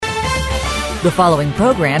The following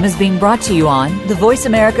program is being brought to you on the Voice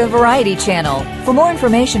America Variety Channel. For more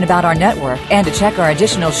information about our network and to check our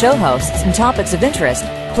additional show hosts and topics of interest,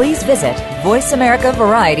 please visit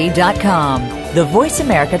voiceamericavariety.com. The Voice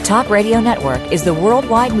America Talk Radio Network is the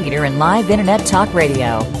worldwide leader in live Internet talk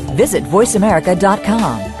radio. Visit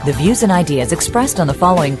voiceamerica.com. The views and ideas expressed on the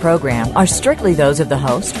following program are strictly those of the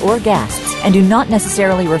host or guests and do not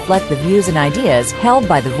necessarily reflect the views and ideas held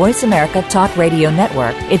by the Voice America Talk Radio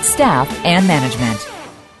Network, its staff, and management.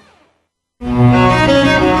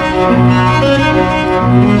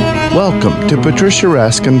 Welcome to Patricia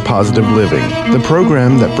Raskin Positive Living, the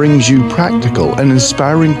program that brings you practical and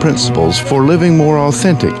inspiring principles for living more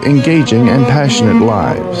authentic, engaging, and passionate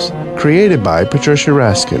lives. Created by Patricia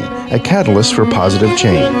Raskin, a catalyst for positive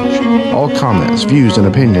change. All comments, views, and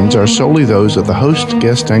opinions are solely those of the host,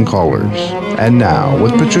 guest, and callers. And now,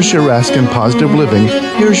 with Patricia Raskin Positive Living,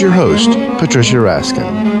 here's your host, Patricia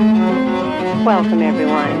Raskin. Welcome,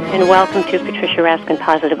 everyone, and welcome to Patricia Raskin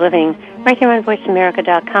Positive Living, right here on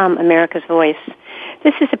VoiceAmerica.com, America's Voice.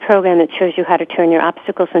 This is a program that shows you how to turn your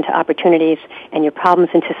obstacles into opportunities and your problems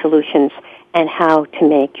into solutions, and how to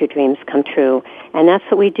make your dreams come true. And that's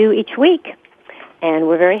what we do each week. And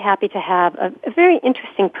we're very happy to have a very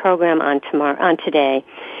interesting program on today,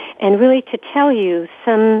 and really to tell you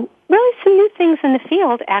some new things in the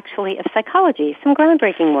field, actually, of psychology, some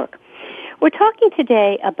groundbreaking work. We're talking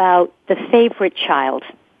today about the favorite child.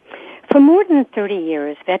 For more than 30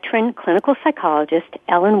 years, veteran clinical psychologist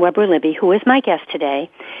Ellen Weber Libby, who is my guest today,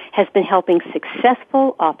 has been helping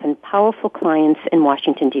successful, often powerful clients in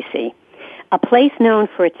Washington, D.C., a place known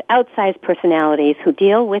for its outsized personalities who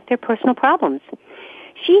deal with their personal problems.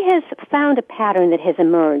 She has found a pattern that has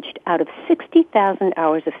emerged out of 60,000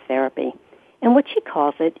 hours of therapy, and what she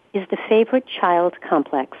calls it is the favorite child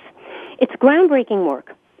complex. It's groundbreaking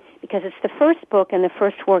work, because it's the first book and the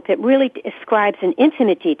first work that really describes in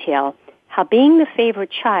intimate detail how being the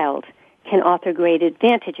favorite child can offer great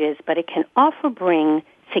advantages, but it can also bring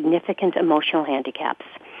significant emotional handicaps.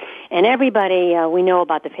 And everybody, we know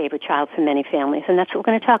about the favorite child from many families, and that's what we're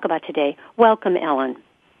going to talk about today. Welcome, Ellen.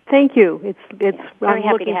 Thank you. It's very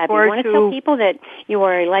happy to have you. I want to tell people that you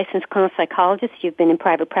are a licensed clinical psychologist. You've been in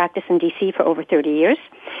private practice in D.C. for over 30 years,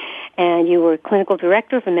 and you were clinical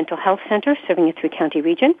director of a mental health center serving a three-county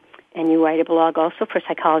region. And you write a blog also for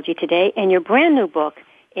Psychology Today. And your brand new book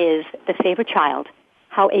is The Favorite Child,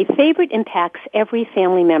 How a Favorite Impacts Every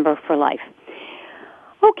Family Member for Life.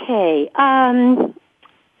 Okay.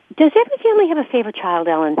 Does every family have a favorite child,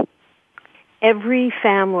 Ellen? Every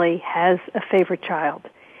family has a favorite child.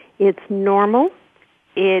 It's normal.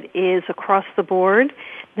 It is across the board.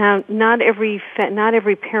 Now, not every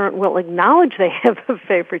parent will acknowledge they have a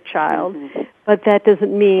favorite child, but that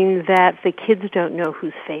doesn't mean that the kids don't know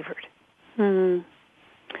who's favored.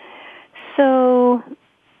 So,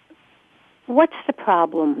 what's the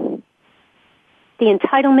problem? The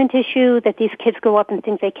entitlement issue, that these kids grow up and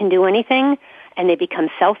think they can do anything, and they become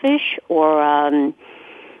selfish or,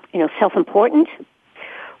 self-important?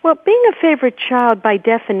 Well, being a favorite child, by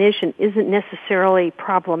definition, isn't necessarily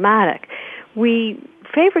problematic.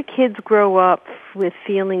 Favorite kids grow up with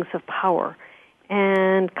feelings of power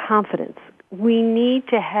and confidence. We need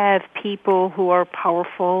to have people who are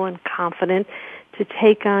powerful and confident to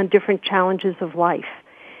take on different challenges of life.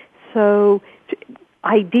 So,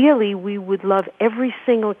 ideally, we would love every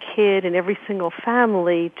single kid and every single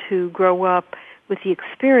family to grow up with the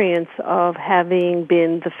experience of having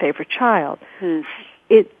been the favorite child.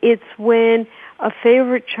 It's when a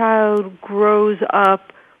favorite child grows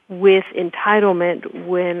up with entitlement,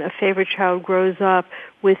 when a favorite child grows up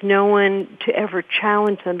with no one to ever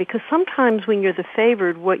challenge them. Because sometimes when you're the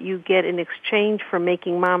favored, what you get in exchange for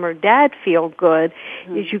making mom or dad feel good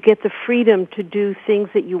is you get the freedom to do things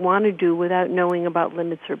that you want to do without knowing about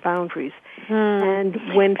limits or boundaries. And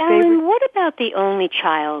when Ellen, what about the only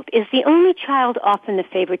child? Is the only child often the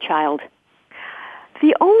favorite child?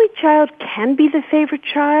 The only child can be the favorite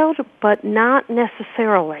child, but not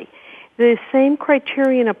necessarily. The same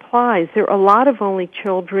criterion applies. There are a lot of only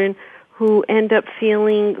children who end up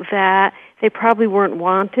feeling that they probably weren't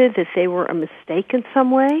wanted, that they were a mistake in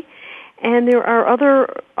some way. And there are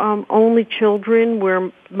other only children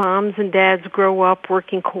where moms and dads grow up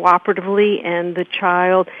working cooperatively and the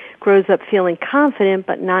child grows up feeling confident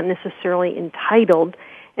but not necessarily entitled.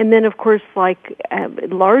 And then, of course, like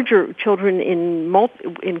larger children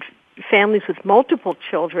in families with multiple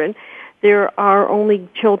children, there are only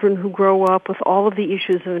children who grow up with all of the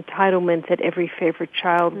issues of entitlement that every favorite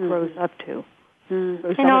child grows up to.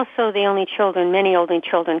 And also many only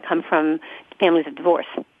children come from families of divorce.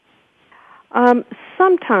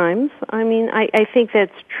 Sometimes. I mean, I think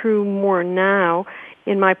that's true more now.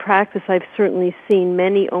 In my practice, I've certainly seen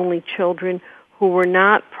many only children who were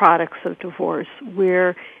not products of divorce,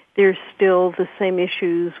 where there's still the same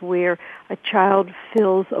issues, where a child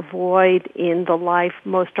fills a void in the life,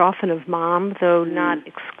 most often of mom, though not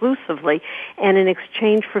exclusively, and in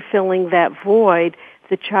exchange for filling that void,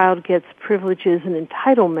 the child gets privileges and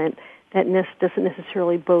entitlement that doesn't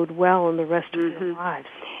necessarily bode well in the rest of their lives.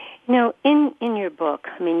 You know, in your book,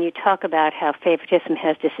 I mean, you talk about how favoritism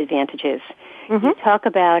has disadvantages. You talk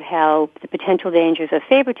about how the potential dangers of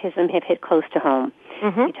favoritism have hit close to home.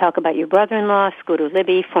 You talk about your brother-in-law, Weber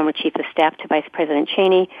Libby, former chief of staff to Vice President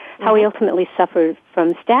Cheney, how he ultimately suffered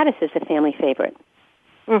from status as a family favorite.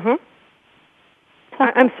 I'm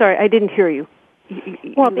sorry, I didn't hear you.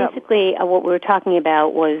 Well, basically, what we were talking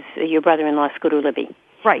about was your brother-in-law, Weber Libby.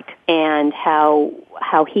 Right. And how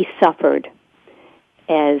he suffered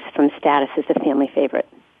as from status as a family favorite.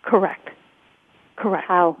 Correct.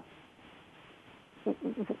 How?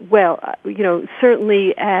 Well,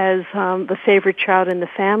 certainly as the favorite child in the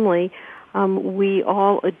family, we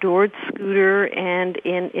all adored Scooter, and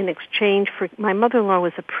in exchange for, my mother-in-law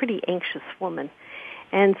was a pretty anxious woman,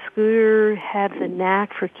 and Scooter had the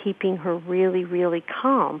knack for keeping her really, really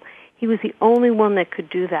calm. He was the only one that could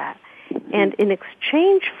do that. And in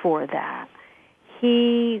exchange for that,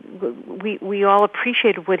 we all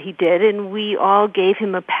appreciated what he did, and we all gave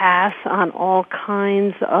him a pass on all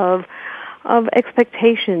kinds of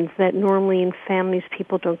expectations that normally in families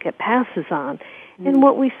people don't get passes on. And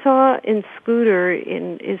what we saw in Scooter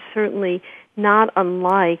is certainly not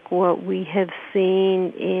unlike what we have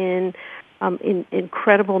seen in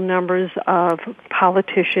incredible numbers of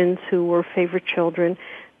politicians who were favorite children,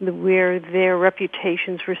 where their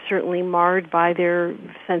reputations were certainly marred by their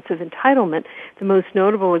sense of entitlement. The most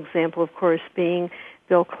notable example, of course, being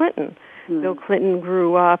Bill Clinton. Bill Clinton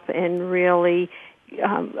grew up and really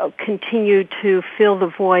continued to fill the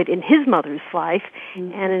void in his mother's life,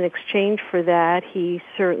 and in exchange for that, he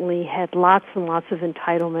certainly had lots and lots of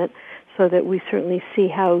entitlement, so that we certainly see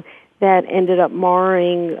how that ended up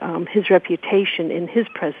marring his reputation in his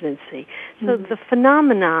presidency. So the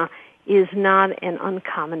phenomena is not an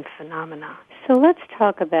uncommon phenomena. So let's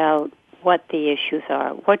talk about what the issues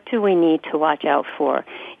are. What do we need to watch out for?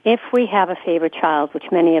 If we have a favorite child, which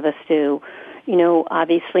many of us do,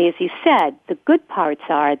 obviously, as you said, the good parts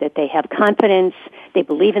are that they have confidence, they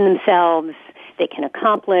believe in themselves, they can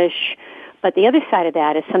accomplish, but the other side of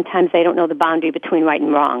that is sometimes they don't know the boundary between right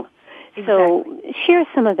and wrong. Exactly. So share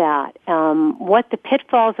some of that, what the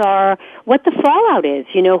pitfalls are, what the fallout is.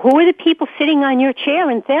 Who are the people sitting on your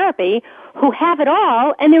chair in therapy who have it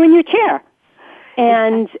all and they're in your chair,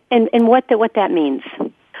 and what that means.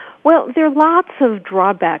 Well, there are lots of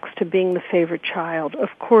drawbacks to being the favorite child. Of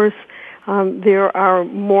course, there are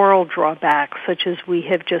moral drawbacks, such as we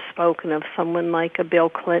have just spoken of, someone like a Bill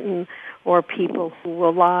Clinton, or people who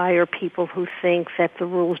will lie, or people who think that the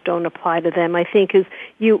rules don't apply to them. I think as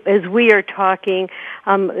we are talking,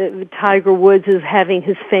 Tiger Woods is having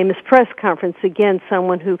his famous press conference. Again,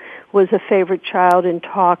 someone who was a favorite child and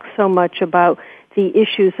talks so much about the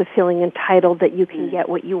issues of feeling entitled that you can get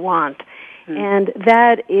what you want. And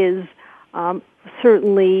that is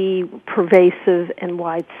certainly pervasive and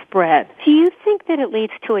widespread. Do you think that it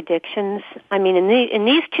leads to addictions? I mean, in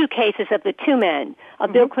these two cases of the two men,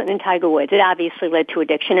 of Bill Clinton and Tiger Woods, it obviously led to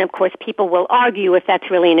addiction. And of course, people will argue if that's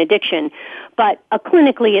really an addiction. But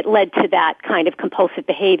clinically, it led to that kind of compulsive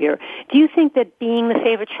behavior. Do you think that being the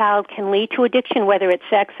favorite child can lead to addiction, whether it's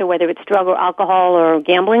sex or whether it's drug or alcohol or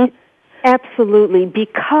gambling? Absolutely,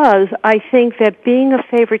 because I think that being a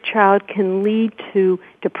favorite child can lead to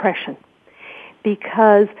depression.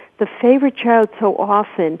 Because the favorite child so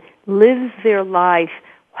often lives their life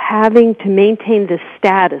having to maintain the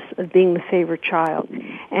status of being the favorite child,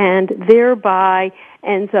 and thereby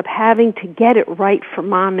ends up having to get it right for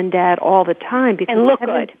mom and dad all the time. Because and look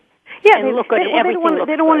good. Yeah, and look good.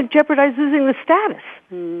 They don't want to jeopardize losing the status.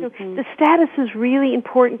 The status is really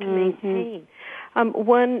important to maintain.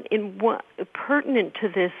 One pertinent to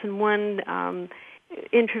this, in one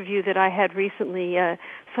interview that I had recently,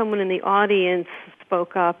 someone in the audience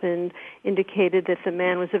spoke up and indicated that the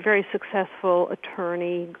man was a very successful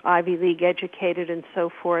attorney, Ivy League educated and so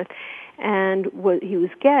forth, and he was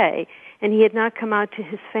gay, and he had not come out to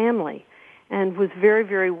his family, and was very,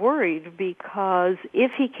 very worried because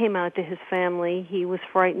if he came out to his family, he was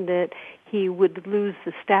frightened that he would lose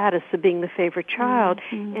the status of being the favorite child,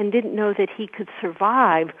 and didn't know that he could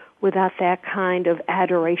survive without that kind of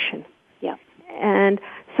adoration. Yeah. And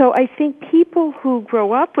so I think people who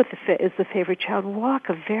grow up with as the favorite child walk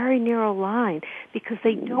a very narrow line because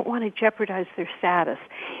they don't want to jeopardize their status.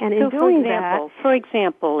 And in doing that, for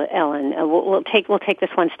example, Ellen, we'll take this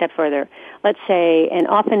one step further. Let's say, and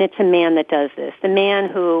often it's a man that does this, the man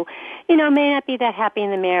who, may not be that happy in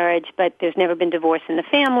the marriage, but there's never been divorce in the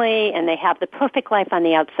family, and they have the perfect life on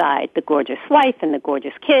the outside, the gorgeous wife and the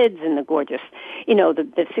gorgeous kids and the gorgeous,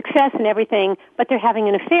 the success and everything, but they're having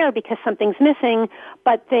an affair because something's missing,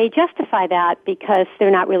 but they justify that because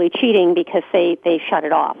they're not really cheating because they shut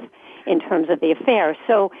it off in terms of the affair.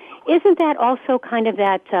 So isn't that also kind of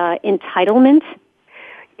that entitlement?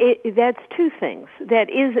 That's two things.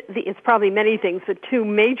 It's probably many things, but two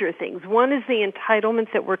major things. One is the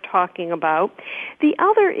entitlement that we're talking about. The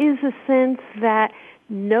other is a sense that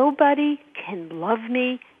nobody can love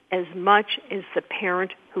me as much as the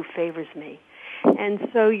parent who favors me. And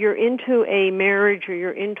so you're into a marriage or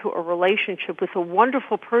you're into a relationship with a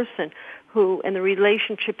wonderful person and the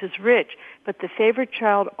relationship is rich, but the favorite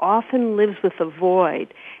child often lives with a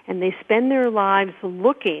void, and they spend their lives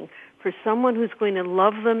looking for someone who's going to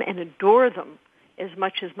love them and adore them as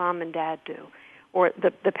much as mom and dad do, or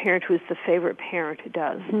the parent who's the favorite parent who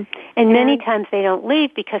does. Mm-hmm. And many times they don't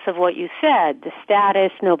leave because of what you said, the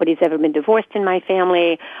status, nobody's ever been divorced in my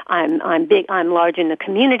family, I'm big, I'm large in the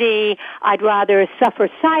community, I'd rather suffer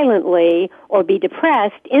silently or be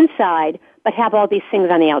depressed inside, but have all these things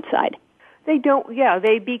on the outside.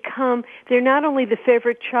 They're not only the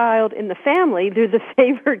favorite child in the family, they're the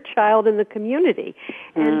favorite child in the community.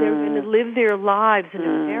 And they're going to live their lives in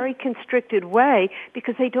a very constricted way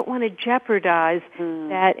because they don't want to jeopardize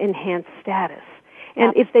that enhanced status.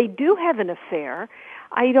 And if they do have an affair,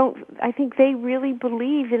 I think they really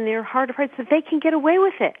believe in their heart of hearts that they can get away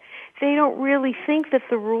with it. They don't really think that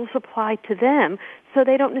the rules apply to them, so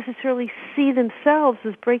they don't necessarily see themselves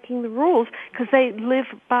as breaking the rules because they live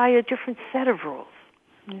by a different set of rules.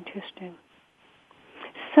 Interesting.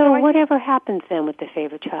 So whatever happens then with the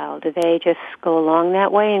favorite child, do they just go along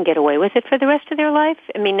that way and get away with it for the rest of their life?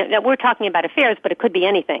 I mean, we're talking about affairs, but it could be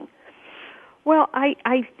anything. Well,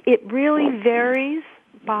 it really varies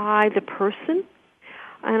by the person,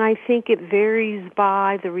 and I think it varies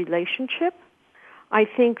by the relationship. I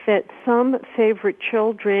think that some favorite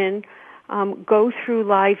children go through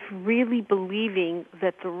life really believing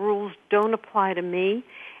that the rules don't apply to me,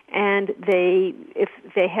 and if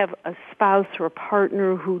they have a spouse or a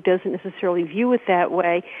partner who doesn't necessarily view it that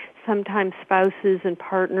way, sometimes spouses and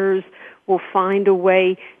partners will find a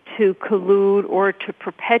way to collude or to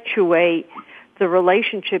perpetuate the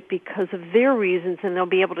relationship because of their reasons, and they'll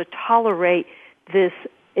be able to tolerate this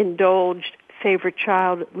indulged favorite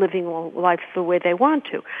child living life the way they want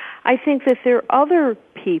to. I think that there are other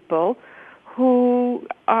people who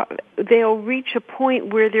they'll reach a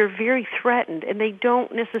point where they're very threatened and they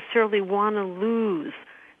don't necessarily want to lose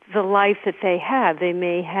the life that they have. They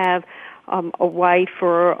may have a wife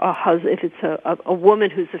or a husband, if it's a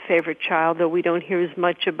woman who's a favorite child, though we don't hear as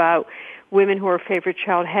much about women who are a favorite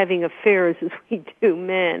child having affairs as we do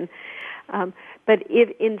men. But if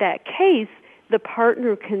in that case, the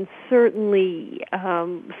partner can certainly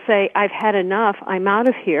say, I've had enough, I'm out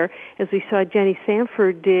of here, as we saw Jenny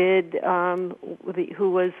Sanford did, who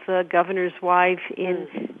was the governor's wife in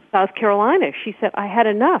South Carolina. She said, I had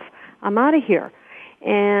enough, I'm out of here.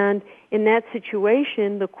 And in that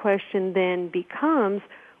situation, the question then becomes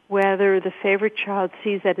whether the favorite child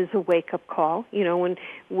sees that as a wake-up call. You know,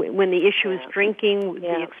 when the issue is drinking,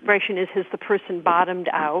 the expression is, has the person bottomed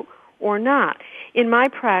out or not? In my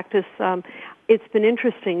practice, it's been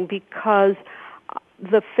interesting because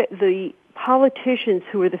the politicians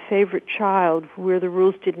who are the favorite child, where the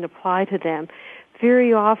rules didn't apply to them,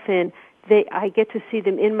 very often I get to see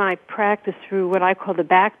them in my practice through what I call the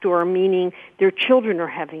back door, meaning their children are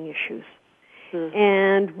having issues. Mm-hmm.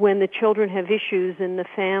 And when the children have issues and the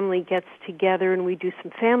family gets together and we do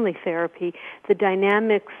some family therapy, the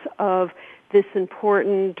dynamics of this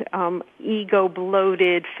important,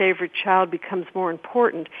 ego-bloated favorite child becomes more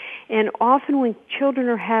important. And often when children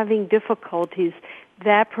are having difficulties,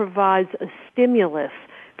 that provides a stimulus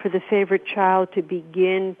for the favorite child to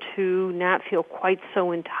begin to not feel quite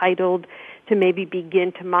so entitled, to maybe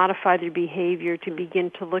begin to modify their behavior, to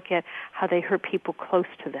begin to look at how they hurt people close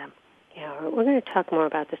to them. Yeah, we're going to talk more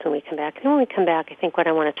about this when we come back. And when we come back, I think what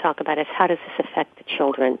I want to talk about is how does this affect the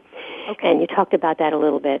children? Okay. And you talked about that a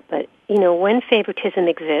little bit. But, you know, when favoritism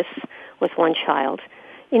exists with one child,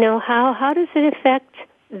 you know, how does it affect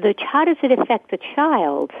the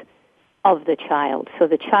child of the child? So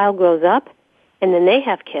the child grows up, and then they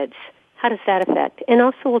have kids. How does that affect? And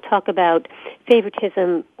also we'll talk about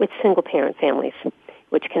favoritism with single-parent families,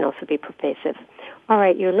 which can also be pervasive. All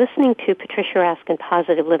right, you're listening to Patricia Raskin,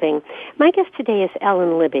 Positive Living. My guest today is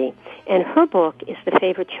Ellen Libby, and her book is The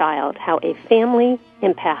Favorite Child, how a favorite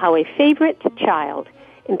child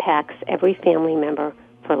impacts every family member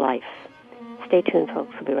for life. Stay tuned,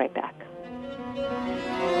 folks. We'll be right back.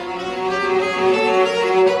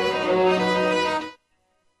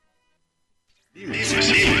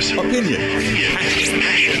 Opinion.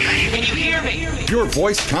 Can you hear me? Your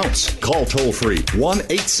voice counts. Call toll-free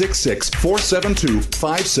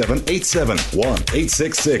 1-866-472-5787.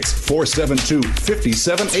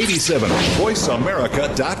 1-866-472-5787.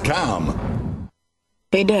 VoiceAmerica.com.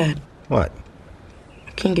 Hey, Dad. What?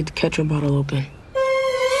 I can't get the ketchup bottle open.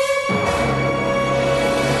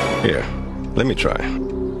 Here, let me try.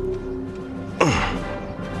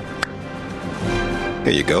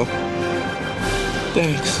 Here you go.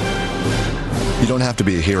 Thanks. You don't have to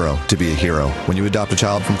be a hero to be a hero. When you adopt a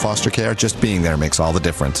child from foster care, just being there makes all the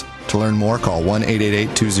difference. To learn more, call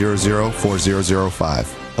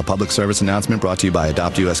 1-888-200-4005. A public service announcement brought to you by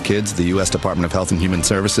Adopt U.S. Kids, the U.S. Department of Health and Human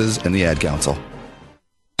Services, and the Ad Council.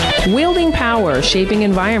 Wielding power, shaping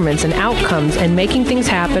environments and outcomes, and making things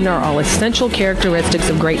happen are all essential characteristics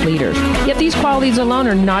of great leaders. Yet these qualities alone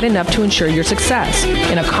are not enough to ensure your success.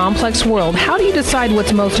 In a complex world, how do you decide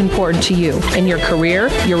what's most important to you? In your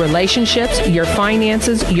career, your relationships, your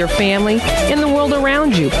finances, your family, in the world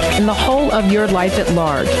around you, and the whole of your life at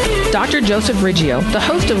large? Dr. Joseph Riggio, the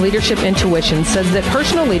host of Leadership Intuition, says that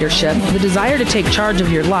personal leadership, the desire to take charge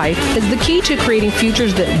of your life, is the key to creating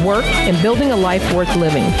futures that work and building a life worth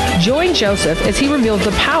living. Join Joseph as he reveals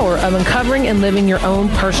the power of uncovering and living your own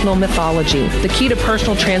personal mythology, the key to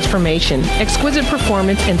personal transformation, exquisite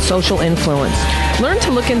performance, and social influence. Learn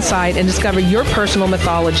to look inside and discover your personal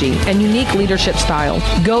mythology and unique leadership style.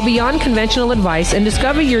 Go beyond conventional advice and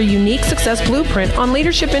discover your unique success blueprint on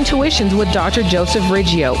Leadership Intuitions with Dr. Joseph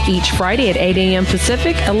Riggio, each Friday at 8 a.m.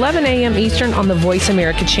 Pacific, 11 a.m. Eastern on the Voice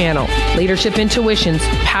America channel. Leadership Intuitions,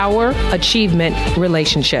 power, achievement,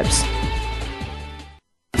 relationships.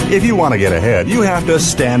 If you want to get ahead, you have to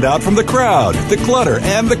stand out from the crowd, the clutter,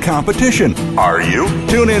 and the competition. Are you?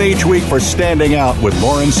 Tune in each week for Standing Out with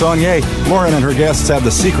Lauren Saunier. Lauren and her guests have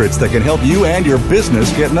the secrets that can help you and your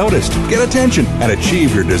business get noticed, get attention, and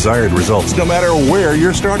achieve your desired results no matter where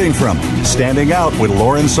you're starting from. Standing Out with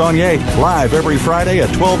Lauren Saunier, live every Friday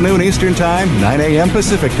at 12 noon Eastern Time, 9 a.m.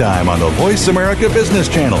 Pacific Time on the Voice America Business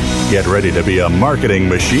Channel. Get ready to be a marketing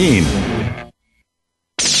machine.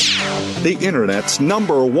 The Internet's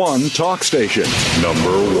 #1 talk station.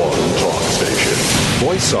 #1 talk station.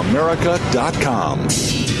 VoiceAmerica.com.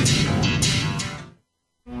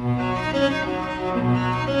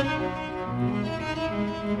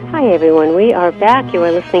 Hi, everyone. We are back. You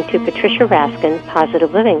are listening to Patricia Raskin,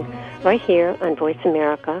 Positive Living, right here on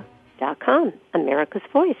VoiceAmerica.com, America's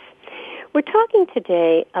Voice. We're talking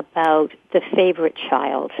today about the favorite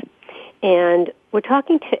child, and we're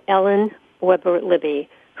talking to Ellen Weber Libby,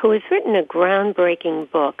 who has written a groundbreaking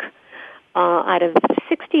book out of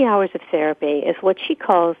 60 hours of therapy, is what she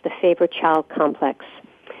calls the favorite child complex.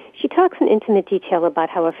 She talks in intimate detail about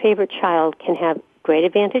how a favorite child can have great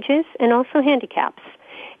advantages and also handicaps.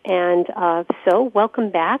 And so, welcome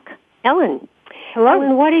back, Ellen. Hello.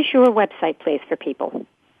 Ellen, what is your website, please, for people?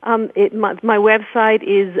 My website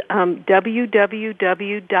is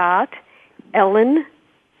www.ellen,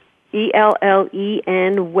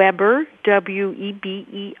 ELLEN, Weber,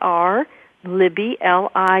 WEBER, Libby,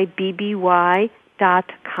 LIBBY.com.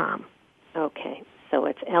 Okay, so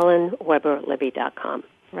it's EllenWeberLibby.com.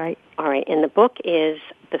 Right. All right, and the book is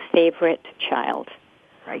The Favorite Child.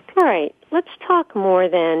 Right. All right, let's talk more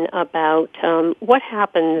then about what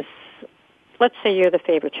happens. Let's say you're the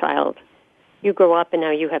favorite child. You grow up and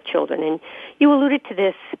now you have children. And you alluded to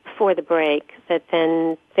this before the break, that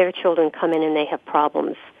then their children come in and they have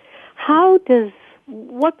problems.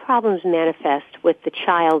 What problems manifest with the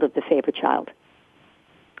child of the favorite child?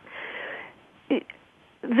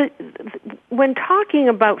 When talking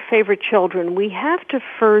about favorite children, we have to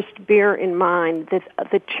first bear in mind that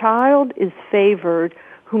the child is favored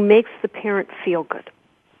who makes the parent feel good.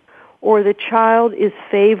 Or the child is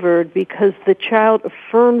favored because the child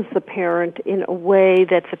affirms the parent in a way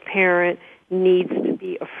that the parent needs to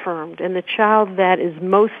be affirmed. And the child that is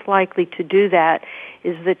most likely to do that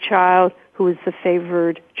is the child who is the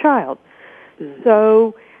favored child. Mm-hmm.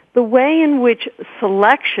 So the way in which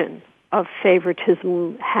selection of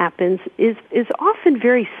favoritism happens is often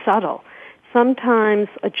very subtle. Sometimes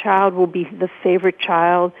a child will be the favorite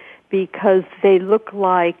child because they look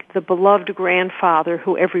like the beloved grandfather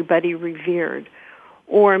who everybody revered.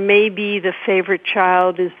 Or maybe the favorite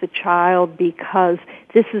child is the child because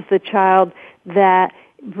this is the child that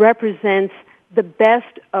represents the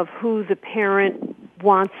best of who the parent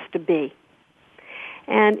wants to be.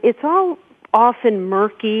 And it's all often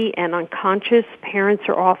murky and unconscious. Parents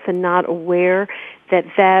are often not aware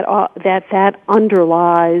that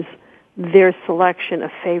underlies their selection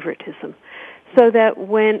of favoritism. So that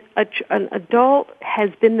when an adult has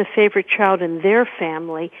been the favorite child in their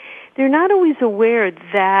family, they're not always aware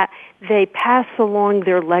that they pass along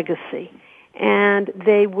their legacy. And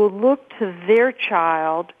they will look to their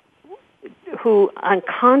child, who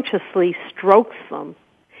unconsciously strokes them,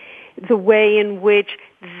 the way in which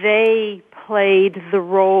they played the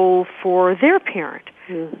role for their parent.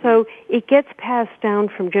 Mm-hmm. So it gets passed down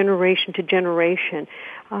from generation to generation.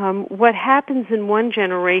 What happens in one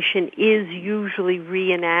generation is usually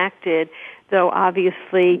reenacted, though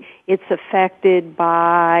obviously it's affected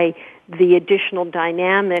by the additional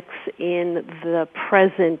dynamics in the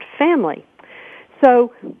present family.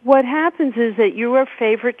 So what happens is that you're a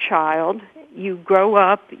favorite child. You grow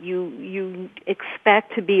up, you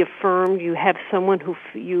expect to be affirmed, you have someone who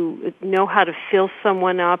you know how to fill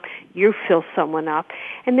someone up, you fill someone up,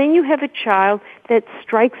 and then you have a child that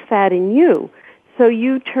strikes that in you. So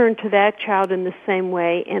you turn to that child in the same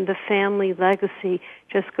way, and the family legacy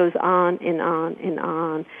just goes on and on and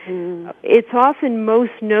on. Mm. It's often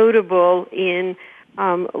most notable in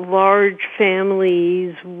large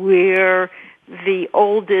families where the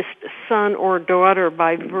oldest son or daughter,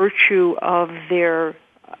 by virtue of their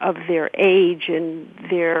age and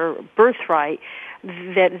their birthright,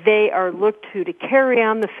 that they are looked to carry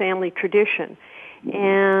on the family tradition.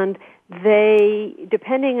 And they,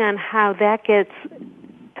 depending on how that gets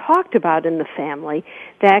talked about in the family,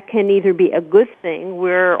 that can either be a good thing,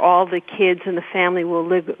 where all the kids in the family will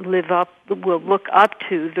look up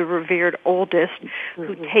to the revered oldest,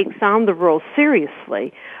 who takes on the role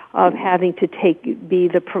seriously of having to be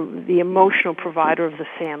the emotional provider of the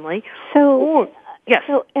family. So, yes.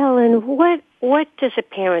 So, Ellen, what does a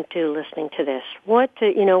parent do listening to this? What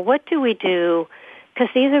do we do? Because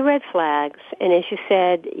these are red flags, and as you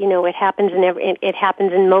said, it happens it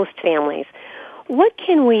happens in most families. What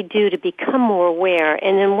can we do to become more aware?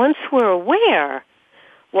 And then once we're aware,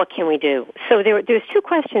 what can we do? So there's two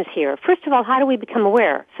questions here. First of all, how do we become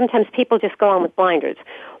aware? Sometimes people just go on with blinders.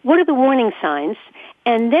 What are the warning signs?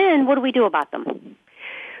 And then what do we do about them?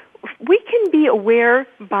 We can be aware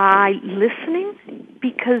by listening,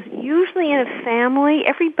 because usually in a family,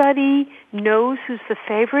 everybody knows who's the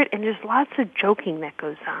favorite, and there's lots of joking that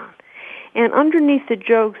goes on. And underneath the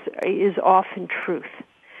jokes is often truth.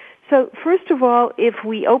 So first of all, if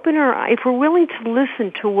we're willing to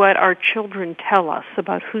listen to what our children tell us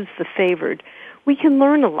about who's the favored, we can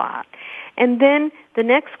learn a lot. And then the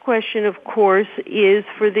next question, of course, is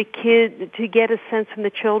for the kid to get a sense from the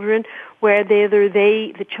children where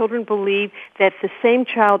the children believe that the same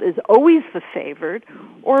child is always the favored,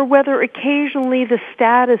 or whether occasionally the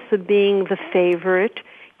status of being the favorite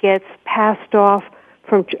gets passed off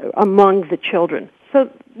from among the children. So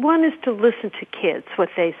one is to listen to kids, what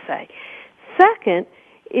they say. Second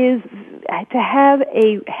is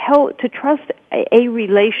to trust a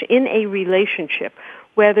relationship,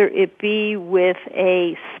 whether it be with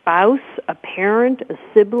a spouse, a parent, a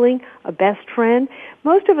sibling, a best friend.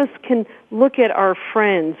 Most of us can look at our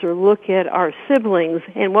friends or look at our siblings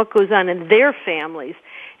and what goes on in their families,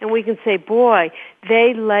 and we can say, boy,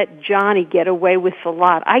 they let Johnny get away with a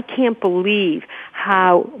lot. I can't believe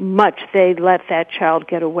how much they let that child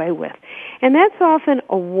get away with. And that's often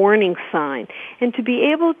a warning sign. And to be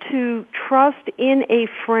able to trust in a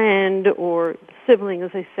friend or sibling,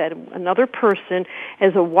 as I said, another person,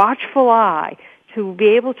 as a watchful eye, to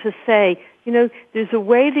be able to say, there's a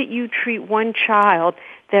way that you treat one child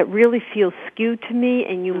that really feels skewed to me,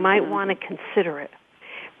 and you might want to consider it.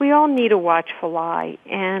 We all need a watchful eye,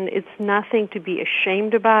 and it's nothing to be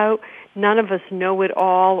ashamed about. None of us know it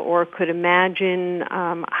all or could imagine,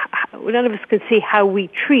 none of us can see how we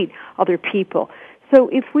treat other people. So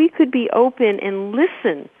if we could be open and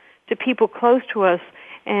listen to people close to us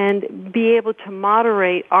and be able to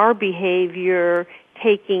moderate our behavior,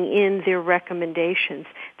 taking in their recommendations,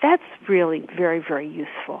 that's really very, very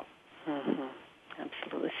useful. Mm-hmm.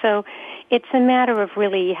 Absolutely. So it's a matter of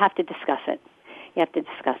really, you have to discuss it. You have to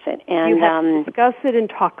discuss it. And you have to discuss it and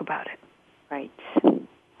talk about it. Right.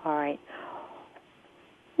 All right.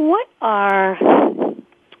 What are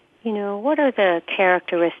the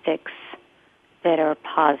characteristics that are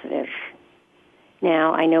positive?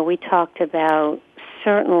 Now, I know we talked about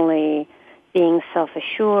certainly being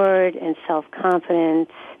self-assured and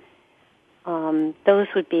self-confident. Those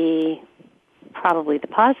would be probably the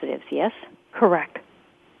positives, yes? Correct.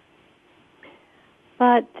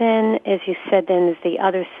 But then, as you said, then there's the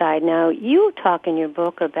other side. Now, you talk in your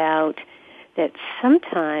book about that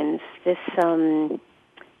sometimes this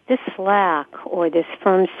lack or this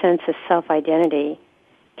firm sense of self-identity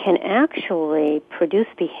can actually produce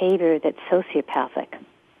behavior that's sociopathic.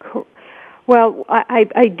 Well,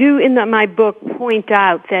 I do in my book point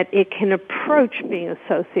out that it can approach being a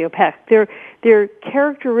sociopath. There are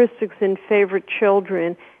characteristics in favorite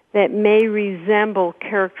children that may resemble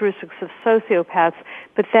characteristics of sociopaths,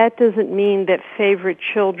 but that doesn't mean that favorite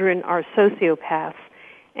children are sociopaths.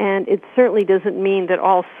 And it certainly doesn't mean that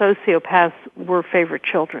all sociopaths were favorite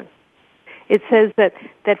children. It says that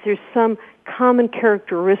there's some common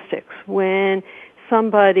characteristics when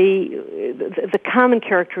somebody, the common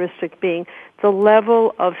characteristic being the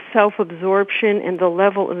level of self-absorption and the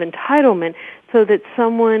level of entitlement, so that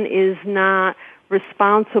someone is not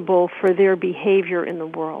responsible for their behavior in the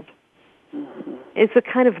world. Mm-hmm. It's a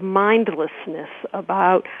kind of mindlessness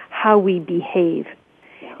about how we behave.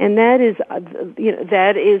 And that is,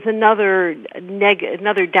 another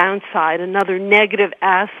another downside, another negative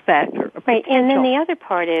aspect. Right, and then the other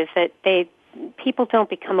part is that people don't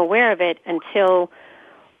become aware of it until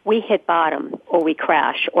we hit bottom or we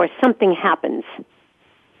crash or something happens.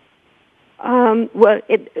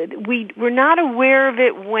 We're not aware of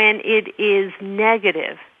it when it is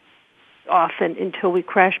negative often until we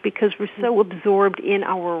crash because we're so absorbed in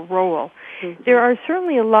our role. Mm-hmm. There are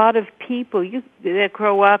certainly a lot of people that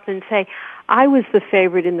grow up and say, I was the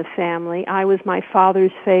favorite in the family. I was my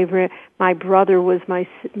father's favorite. My brother was my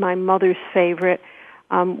mother's favorite.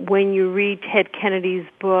 When you read Ted Kennedy's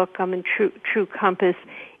book, in True Compass,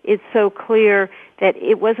 it's so clear that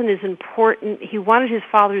it wasn't as important. He wanted his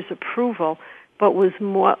father's approval, but was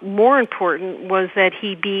more important was that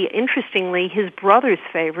he be, interestingly, his brother's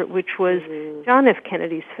favorite, which was John F.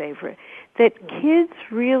 Kennedy's favorite. That kids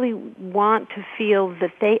really want to feel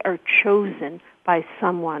that they are chosen by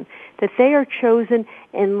someone, that they are chosen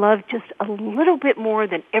and loved just a little bit more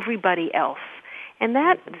than everybody else. And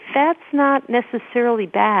that's not necessarily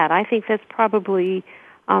bad. I think that's probably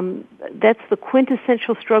that's the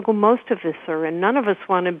quintessential struggle most of us are in. None of us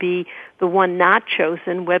want to be the one not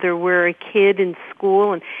chosen, whether we're a kid in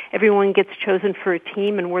school and everyone gets chosen for a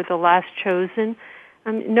team and we're the last chosen.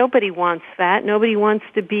 Nobody wants that. Nobody wants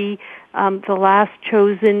to be the last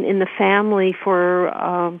chosen in the family for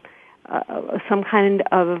some kind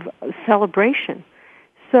of celebration.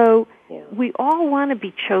 So we all want to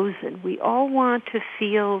be chosen. We all want to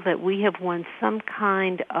feel that we have won some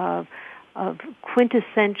kind of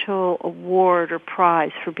quintessential award or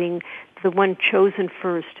prize for being the one chosen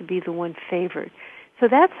first, to be the one favored. So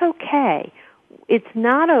that's okay. It's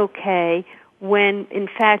not okay when, in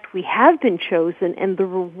fact, we have been chosen and the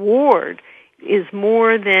reward is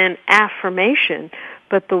more than affirmation,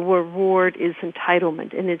 but the reward is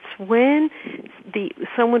entitlement. And it's when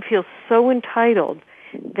someone feels so entitled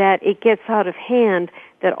that it gets out of hand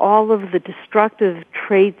that all of the destructive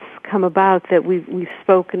traits come about that we've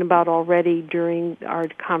spoken about already during our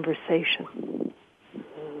conversation.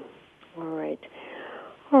 All right.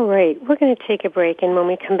 We're going to take a break, and when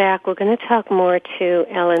we come back, we're going to talk more to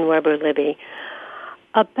Ellen Weber Libby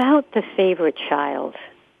about the favorite child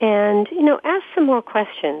and, ask some more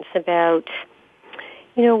questions about,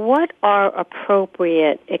 what are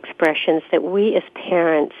appropriate expressions that we as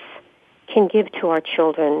parents can give to our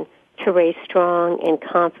children to raise strong and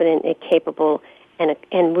confident and capable and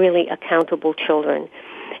really accountable children.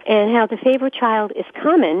 And how the favorite child is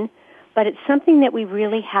common, but it's something that we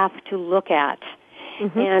really have to look at.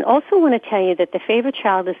 Mm-hmm. And also want to tell you that The Favorite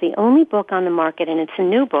Child is the only book on the market, and it's a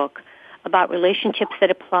new book, about relationships that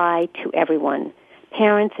apply to everyone.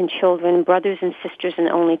 Parents and children, brothers and sisters and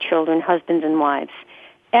only children, husbands and wives.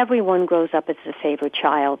 Everyone grows up as the favorite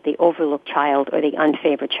child, the overlooked child, or the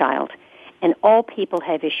unfavored child. And all people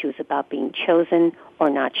have issues about being chosen or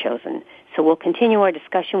not chosen. So we'll continue our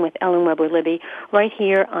discussion with Ellen Weber Libby right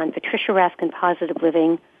here on Patricia Raskin Positive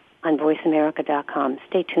Living on VoiceAmerica.com.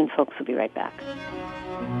 Stay tuned, folks. We'll be right back.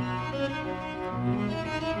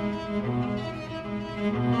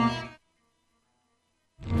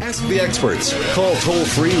 Ask the experts. Call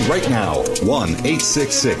toll-free right now,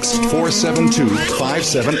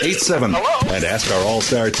 1-866-472-5787. And ask our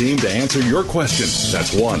All-Star team to answer your question.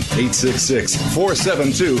 That's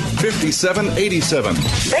 1-866-472-5787.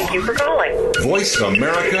 Thank you for calling.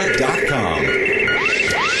 VoiceAmerica.com.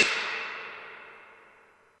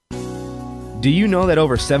 Do you know that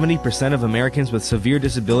over 70% of Americans with severe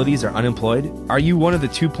disabilities are unemployed? Are you one of the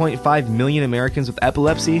 2.5 million Americans with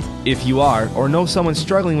epilepsy? If you are, or know someone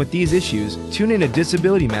struggling with these issues, tune in to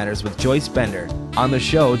Disability Matters with Joyce Bender. On the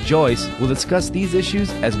show, Joyce will discuss these issues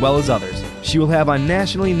as well as others. She will have on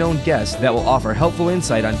nationally known guests that will offer helpful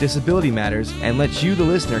insight on disability matters and let you, the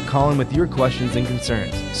listener, call in with your questions and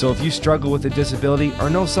concerns. So if you struggle with a disability or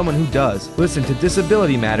know someone who does, listen to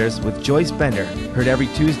Disability Matters with Joyce Bender, heard every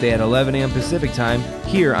Tuesday at 11 a.m. Pacific Time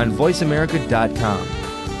here on voiceamerica.com.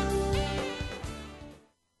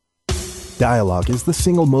 Dialogue is the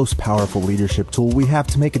single most powerful leadership tool we have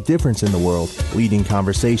to make a difference in the world. Leading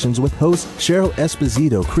Conversations with host Cheryl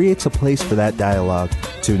Esposito creates a place for that dialogue.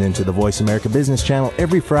 Tune into the Voice America Business Channel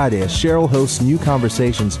every Friday as Cheryl hosts new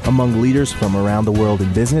conversations among leaders from around the world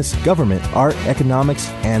in business, government, art, economics,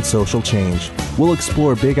 and social change. We'll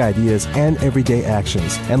explore big ideas and everyday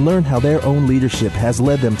actions and learn how their own leadership has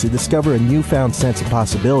led them to discover a newfound sense of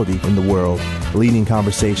possibility in the world. Leading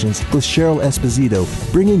Conversations with Cheryl Esposito,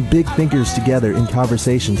 bringing big thinkers together in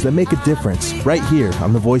conversations that make a difference, right here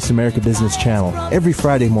on the Voice America Business Channel every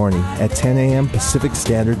Friday morning at 10 a.m. Pacific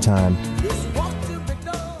Standard Time.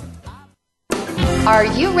 Are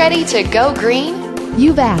you ready to go green?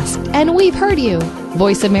 You've asked, and we've heard you.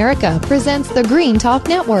 Voice America presents the Green Talk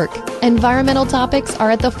Network. Environmental topics are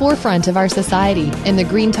at the forefront of our society, and the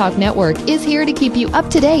Green Talk Network is here to keep you up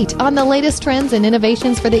to date on the latest trends and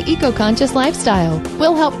innovations for the eco-conscious lifestyle.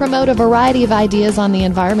 We'll help promote a variety of ideas on the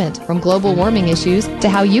environment, from global warming issues to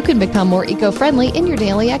how you can become more eco-friendly in your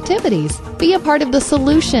daily activities. Be a part of the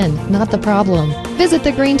solution, not the problem. Visit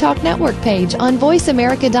the Green Talk Network page on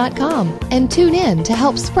voiceamerica.com and tune in to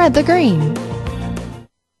help spread the green.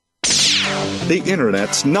 The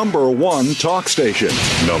Internet's #1 talk station.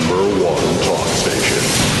 #1 talk station.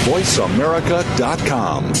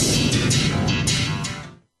 VoiceAmerica.com.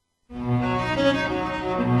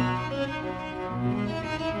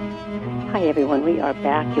 Hi, everyone. We are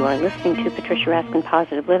back. You are listening to Patricia Raskin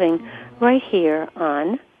Positive Living right here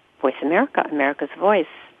on Voice America, America's Voice.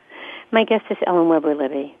 My guest is Ellen Weber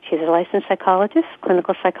Libby. She's a licensed psychologist,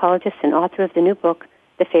 clinical psychologist, and author of the new book,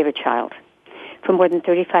 The Favorite Child. For more than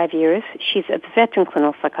 35 years, she's a veteran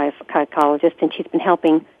clinical psychologist, and she's been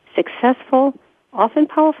helping successful, often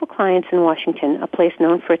powerful clients in Washington, a place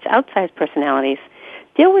known for its outsized personalities,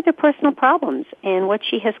 deal with their personal problems. And what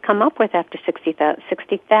she has come up with after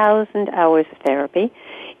 60,000 hours of therapy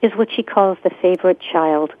is what she calls the favorite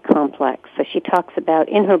child complex. So she talks about,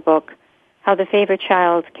 in her book, how the favorite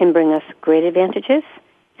child can bring us great advantages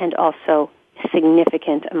and also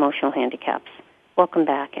significant emotional handicaps. Welcome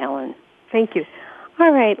back, Ellen. Thank you. All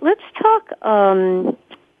right, let's talk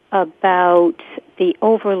about the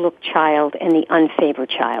overlooked child and the unfavored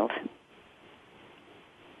child.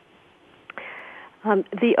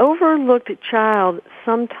 The overlooked child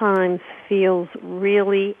sometimes feels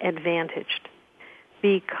really advantaged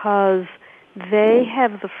because they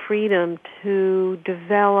have the freedom to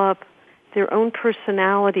develop their own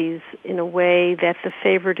personalities in a way that the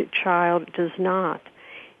favored child does not.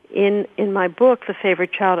 In my book, The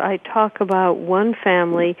Favorite Child, I talk about one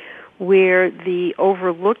family where the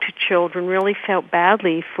overlooked children really felt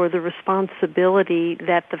badly for the responsibility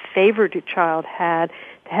that the favored child had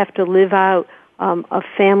to have to live out a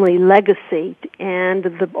family legacy, and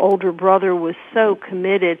the older brother was so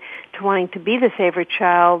committed to wanting to be the favorite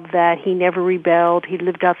child that he never rebelled. He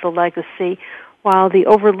lived out the legacy, while the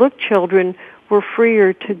overlooked children were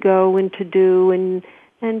freer to go and to do and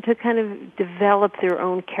to kind of develop their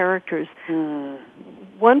own characters.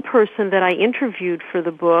 One person that I interviewed for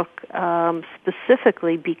the book,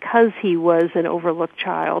 specifically because he was an overlooked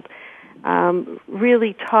child,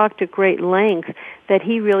 really talked at great length that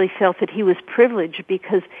he really felt that he was privileged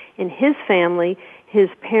because in his family, his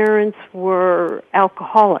parents were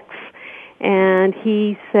alcoholics. And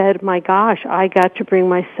he said, my gosh, I got to bring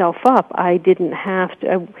myself up. I didn't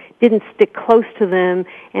stick close to them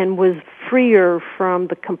and was freer from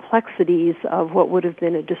the complexities of what would have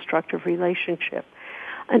been a destructive relationship.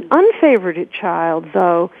 An unfavored child,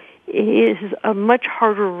 though, is a much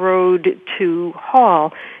harder road to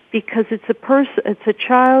haul because it's a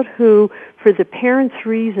child who, for the parents'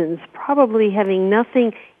 reasons, probably having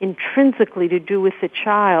nothing intrinsically to do with the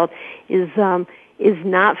child, is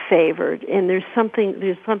not favored, and there's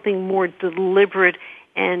something more deliberate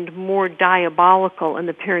and more diabolical in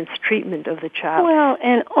the parents' treatment of the child. Well,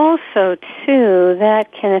 and also, too,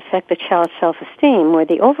 that can affect the child's self-esteem, where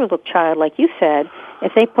the overlooked child, like you said,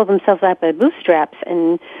 if they pull themselves out by the bootstraps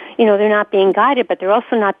and, they're not being guided, but they're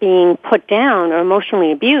also not being put down or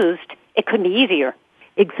emotionally abused, it could be easier.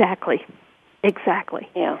 Exactly.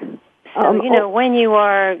 Yeah. So, when you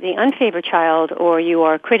are the unfavored child or you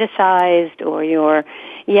are criticized or you're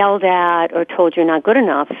yelled at or told you're not good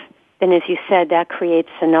enough, then as you said, that creates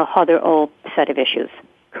another old set of issues.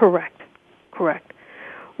 Correct.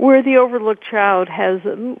 where the overlooked child has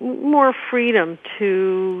more freedom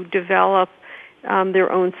to develop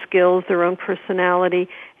their own skills, their own personality.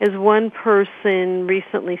 As one person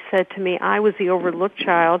recently said to me, I was the overlooked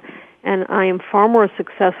child, and I am far more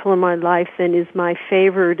successful in my life than is my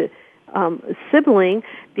favored sibling,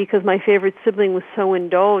 because my favorite sibling was so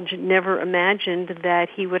indulged, never imagined that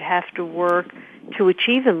he would have to work to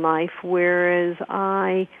achieve in life, whereas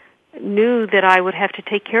I knew that I would have to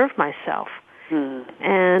take care of myself.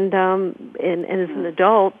 And as an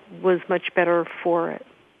adult was much better for it.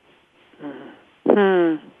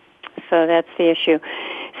 So that's the issue.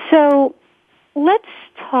 So let's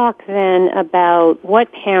talk then about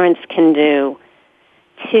what parents can do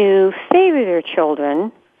to favor their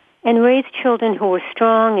children and raise children who are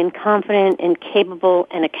strong and confident and capable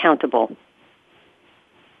and accountable.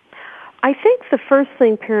 I think the first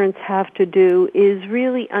thing parents have to do is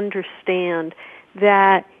really understand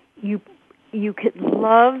that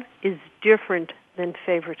love is different than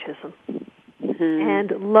favoritism.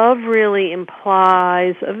 And love really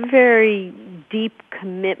implies a very deep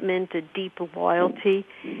commitment, a deep loyalty,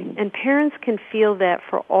 and parents can feel that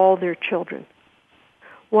for all their children.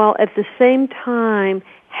 While at the same time,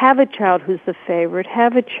 have a child who's the favorite,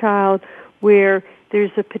 have a child where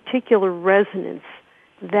there's a particular resonance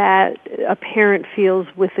that a parent feels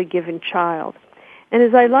with a given child. And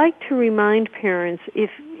as I like to remind parents, if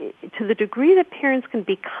to the degree that parents can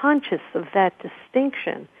be conscious of that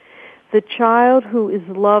distinction, the child who is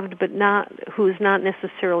loved but who is not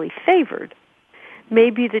necessarily favored may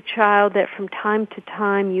be the child that from time to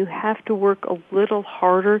time you have to work a little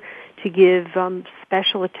harder to give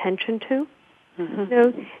special attention to. You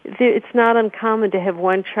know, it's not uncommon to have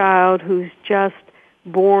one child who's just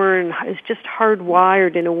just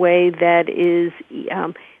hardwired in a way that is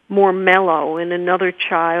more mellow, and another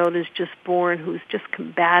child is just born who's just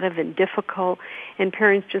combative and difficult, and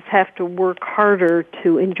parents just have to work harder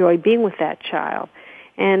to enjoy being with that child.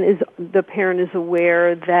 And the parent is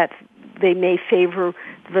aware that they may favor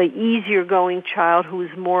the easier going child who is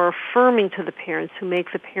more affirming to the parents, who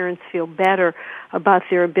makes the parents feel better about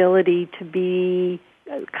their ability to be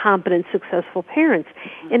competent, successful parents.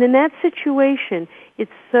 And in that situation,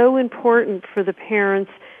 it's so important for the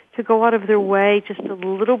parents to go out of their way just a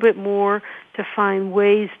little bit more to find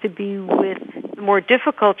ways to be with the more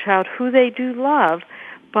difficult child who they do love,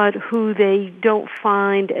 but who they don't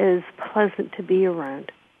find as pleasant to be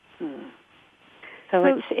around.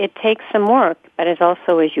 So it takes some work, but it's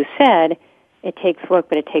also, as you said, it takes work,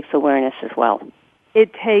 but it takes awareness as well.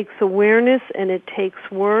 It takes awareness and it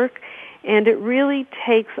takes work, and it really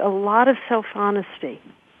takes a lot of self-honesty.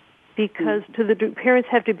 Because parents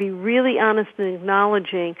have to be really honest in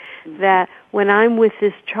acknowledging that when I'm with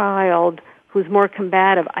this child who's more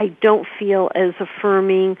combative, I don't feel as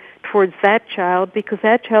affirming towards that child because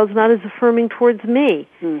that child's not as affirming towards me.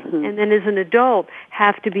 And then as an adult,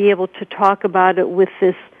 have to be able to talk about it with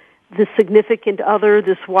the significant other,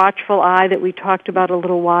 this watchful eye that we talked about a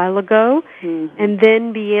little while ago, and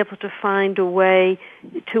then be able to find a way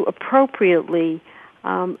to appropriately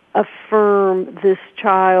affirm this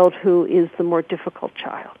child who is the more difficult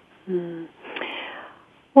child.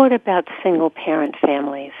 What about single-parent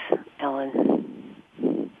families,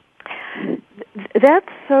 Ellen? That's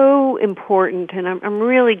so important, and I'm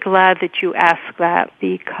really glad that you asked that,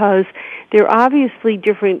 because there are obviously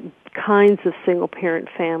different kinds of single-parent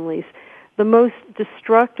families. The most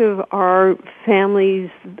destructive are families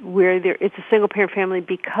where it's a single-parent family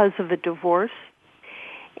because of a divorce,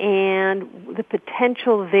 and the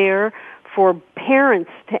potential there for parents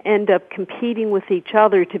to end up competing with each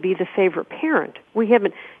other to be the favorite parent. We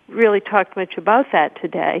haven't really talked much about that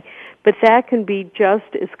today, but that can be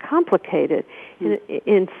just as complicated.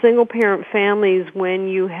 In single-parent families, when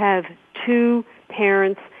you have two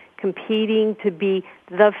parents competing to be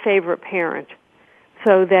the favorite parent,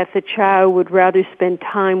 so that the child would rather spend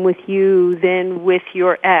time with you than with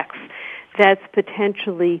your ex, that's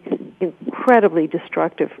potentially incredibly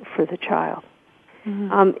destructive for the child.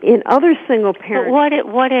 In other single parents... But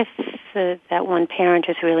what if that one parent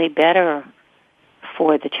is really better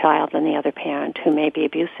for the child than the other parent, who may be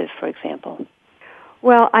abusive, for example?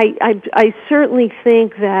 Well, I certainly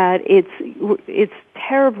think that it's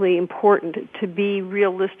terribly important to be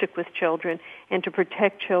realistic with children and to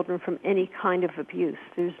protect children from any kind of abuse.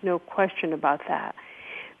 There's no question about that.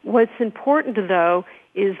 What's important, though,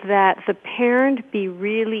 is that the parent be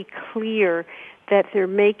really clear that they're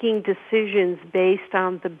making decisions based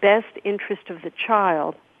on the best interest of the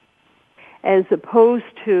child, as opposed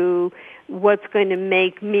to what's going to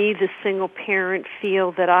make me, the single parent,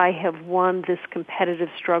 feel that I have won this competitive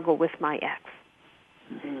struggle with my ex.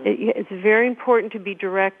 It's very important to be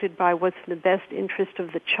directed by what's in the best interest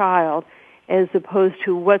of the child, as opposed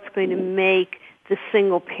to what's going to make the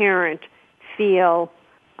single parent feel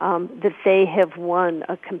that they have won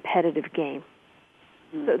a competitive game.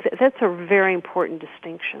 So that's a very important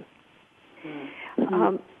distinction.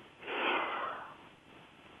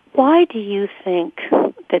 Why do you think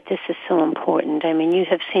that this is so important? I mean, you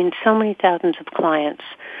have seen so many thousands of clients.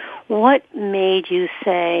 What made you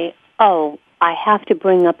say, oh, I have to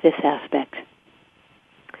bring up this aspect?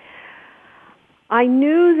 I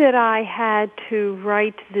knew that I had to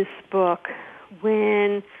write this book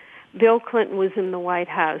when Bill Clinton was in the White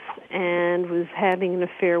House and was having an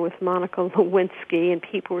affair with Monica Lewinsky, and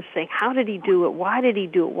people were saying, how did he do it? Why did he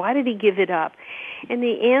do it? Why did he give it up? And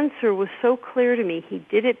the answer was so clear to me. He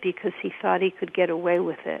did it because he thought he could get away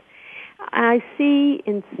with it. I see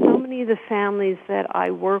in so many of the families that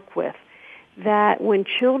I work with that when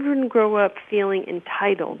children grow up feeling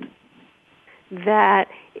entitled, that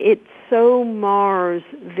it so mars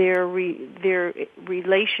their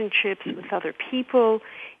relationships with other people,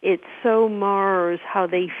 it so mars how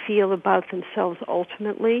they feel about themselves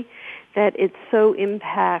ultimately, that it so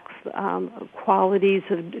impacts qualities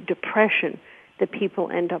of depression that people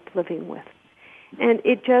end up living with. And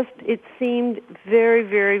it seemed very,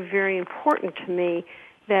 very, very important to me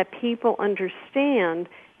that people understand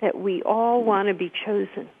that we all want to be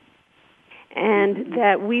chosen, and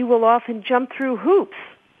that we will often jump through hoops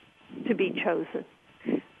to be chosen,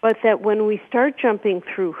 but that when we start jumping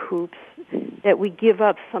through hoops, that we give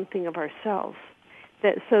up something of ourselves.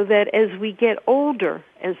 So that as we get older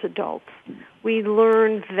as adults, we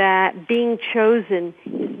learn that being chosen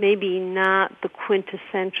is maybe not the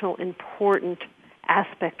quintessential important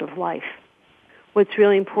aspect of life. What's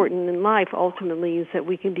really important in life ultimately is that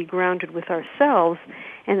we can be grounded with ourselves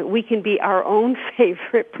and that we can be our own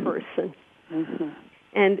favorite person.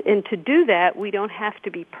 And to do that, we don't have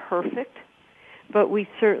to be perfect, but we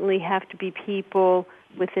certainly have to be people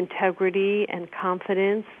with integrity and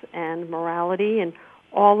confidence and morality and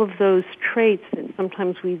all of those traits that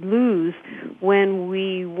sometimes we lose when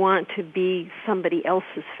we want to be somebody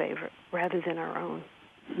else's favorite rather than our own.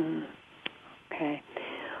 Okay.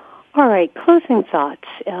 All right, closing thoughts.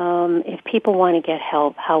 If people want to get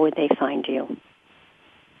help, how would they find you?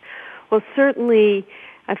 Well, certainly,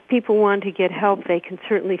 if people want to get help, they can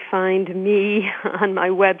certainly find me on my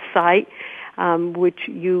website, which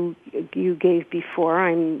you gave before.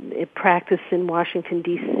 I'm in practice in Washington,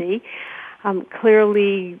 D.C.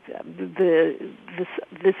 Clearly,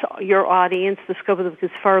 your audience, the scope of the book is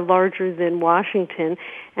far larger than Washington,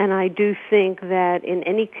 and I do think that in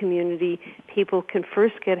any community, people can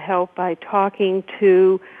first get help by talking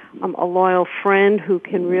to a loyal friend who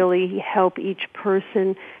can really help each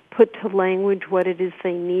person put to language what it is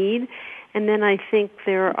they need. And then I think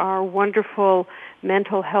there are wonderful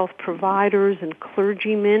mental health providers and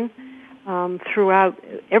clergymen throughout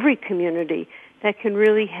every community that can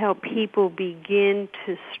really help people begin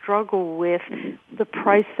to struggle with the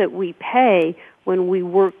price that we pay when we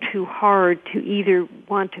work too hard to either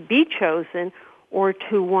want to be chosen or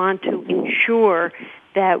to want to ensure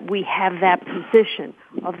that we have that position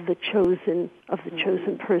of the chosen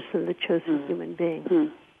person, the chosen human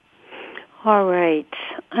being. All right.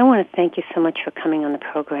 I want to thank you so much for coming on the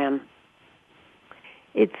program.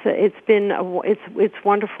 It's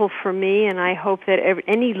wonderful for me, and I hope that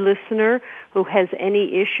any listener who has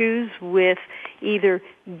any issues with either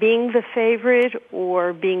being the favorite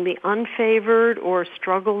or being the unfavored or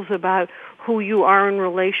struggles about who you are in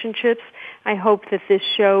relationships, I hope that this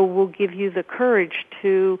show will give you the courage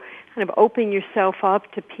to kind of open yourself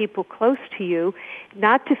up to people close to you,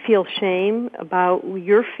 not to feel shame about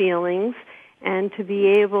your feelings, and to be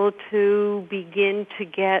able to begin to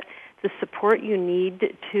get the support you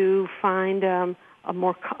need to find a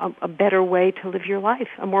better way to live your life,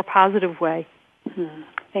 a more positive way.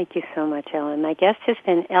 Thank you so much, Ellen. My guest has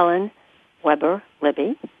been Ellen Weber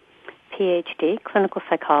Libby, Ph.D., clinical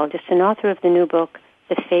psychologist, and author of the new book,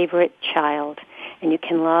 The Favorite Child. And you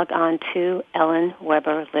can log on to Ellen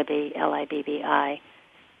Weber Libby, L-I-B-B-I.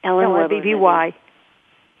 L-I-B-B-Y.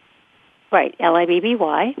 Right,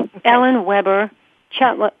 L-I-B-B-Y. Okay. Ellen Weber,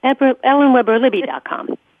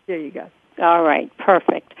 EllenWeberLibby.com. There you go. All right,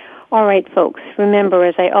 perfect. All right, folks, remember,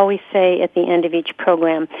 as I always say at the end of each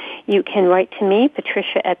program, you can write to me,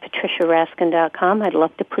 Patricia at patriciaraskin.com. I'd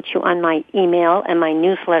love to put you on my email and my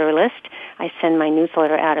newsletter list. I send my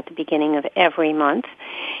newsletter out at the beginning of every month.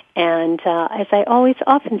 And as I always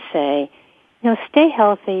often say, stay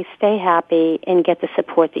healthy, stay happy, and get the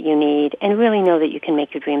support that you need, and really know that you can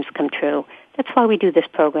make your dreams come true. That's why we do this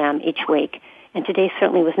program each week. And today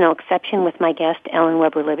certainly was no exception with my guest, Ellen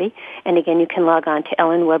Weber Libby. And again, you can log on to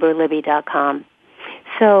ellenweberlibby.com.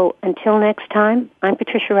 So until next time, I'm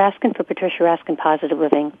Patricia Raskin for Patricia Raskin Positive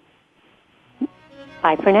Living.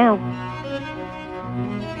 Bye for now.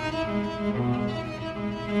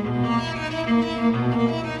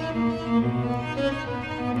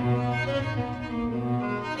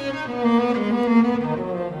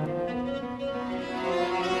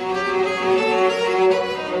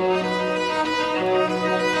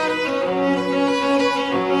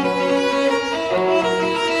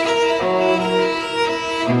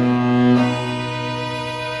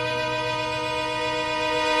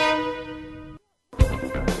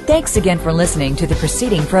 Thanks again for listening to the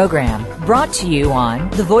preceding program, brought to you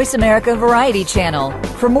on the Voice America Variety Channel.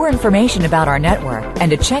 For more information about our network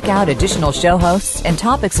and to check out additional show hosts and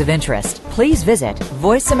topics of interest, please visit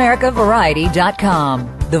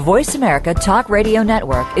voiceamericavariety.com. The Voice America Talk Radio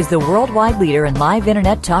Network is the worldwide leader in live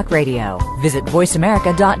Internet talk radio. Visit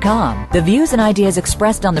voiceamerica.com. The views and ideas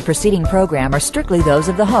expressed on the preceding program are strictly those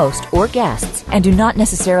of the host or guests and do not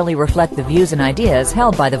necessarily reflect the views and ideas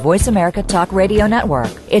held by the Voice America Talk Radio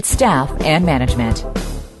Network, its staff, and management.